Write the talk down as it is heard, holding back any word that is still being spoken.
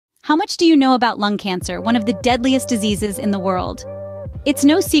How much do you know about lung cancer, one of the deadliest diseases in the world? It's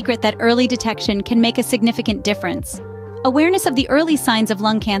no secret that early detection can make a significant difference. Awareness of the early signs of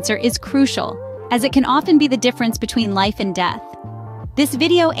lung cancer is crucial, as it can often be the difference between life and death. This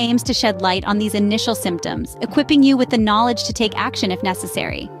video aims to shed light on these initial symptoms, equipping you with the knowledge to take action if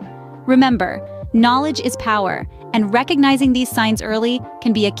necessary. Remember, knowledge is power, and recognizing these signs early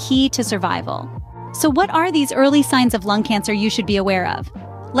can be a key to survival. So what are these early signs of lung cancer you should be aware of?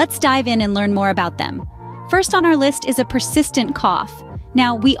 Let's dive in and learn more about them. First on our list is a persistent cough.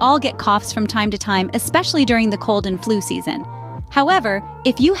 Now, we all get coughs from time to time, especially during the cold and flu season. However,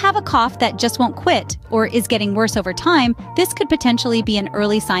 if you have a cough that just won't quit or is getting worse over time, this could potentially be an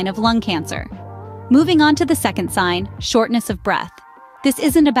early sign of lung cancer. Moving on to the second sign, shortness of breath. This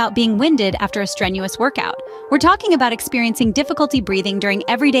isn't about being winded after a strenuous workout. We're talking about experiencing difficulty breathing during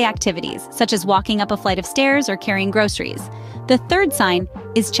everyday activities, such as walking up a flight of stairs or carrying groceries. The third sign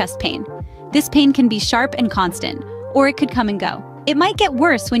is chest pain. This pain can be sharp and constant, or it could come and go. It might get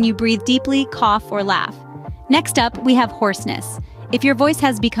worse when you breathe deeply, cough, or laugh. Next up, we have hoarseness. If your voice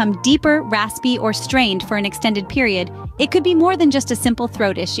has become deeper, raspy, or strained for an extended period, it could be more than just a simple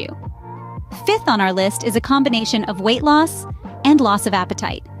throat issue. Fifth on our list is a combination of weight loss and loss of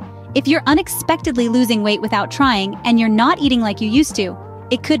appetite. If you're unexpectedly losing weight without trying and you're not eating like you used to,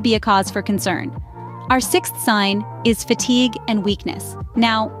 it could be a cause for concern. Our sixth sign is fatigue and weakness.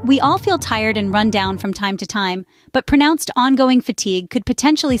 Now, we all feel tired and run down from time to time, but pronounced ongoing fatigue could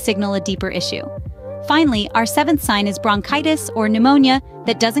potentially signal a deeper issue. Finally, our seventh sign is bronchitis or pneumonia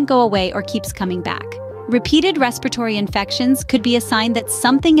that doesn't go away or keeps coming back. Repeated respiratory infections could be a sign that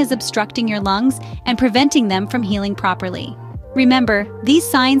something is obstructing your lungs and preventing them from healing properly. Remember, these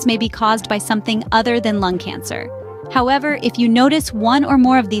signs may be caused by something other than lung cancer. However, if you notice one or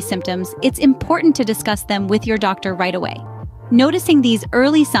more of these symptoms, it's important to discuss them with your doctor right away. Noticing these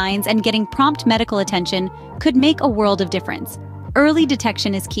early signs and getting prompt medical attention could make a world of difference. Early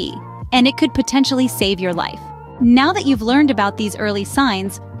detection is key, and it could potentially save your life. Now that you've learned about these early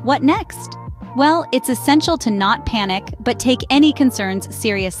signs, what next? Well, it's essential to not panic, but take any concerns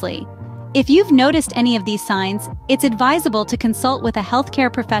seriously. If you've noticed any of these signs, it's advisable to consult with a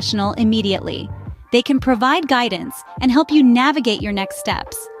healthcare professional immediately. They can provide guidance and help you navigate your next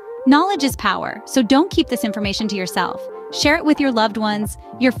steps. Knowledge is power, so don't keep this information to yourself. Share it with your loved ones,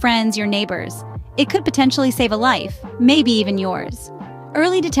 your friends, your neighbors. It could potentially save a life, maybe even yours.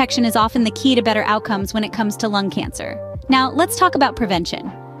 Early detection is often the key to better outcomes when it comes to lung cancer. Now, let's talk about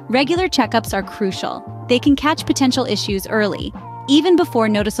prevention. Regular checkups are crucial. They can catch potential issues early, even before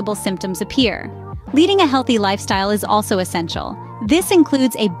noticeable symptoms appear. Leading a healthy lifestyle is also essential. This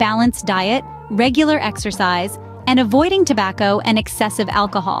includes a balanced diet, regular exercise, and avoiding tobacco and excessive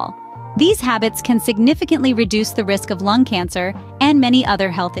alcohol. These habits can significantly reduce the risk of lung cancer and many other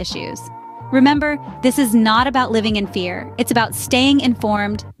health issues. Remember, this is not about living in fear. It's about staying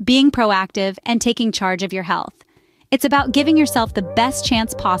informed, being proactive, and taking charge of your health. It's about giving yourself the best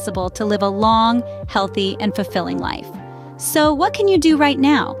chance possible to live a long, healthy, and fulfilling life. So what can you do right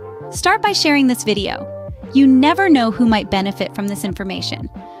now? Start by sharing this video. You never know who might benefit from this information.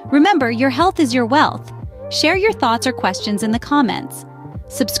 Remember, your health is your wealth. Share your thoughts or questions in the comments.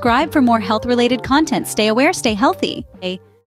 Subscribe for more health-related content. Stay aware, stay healthy.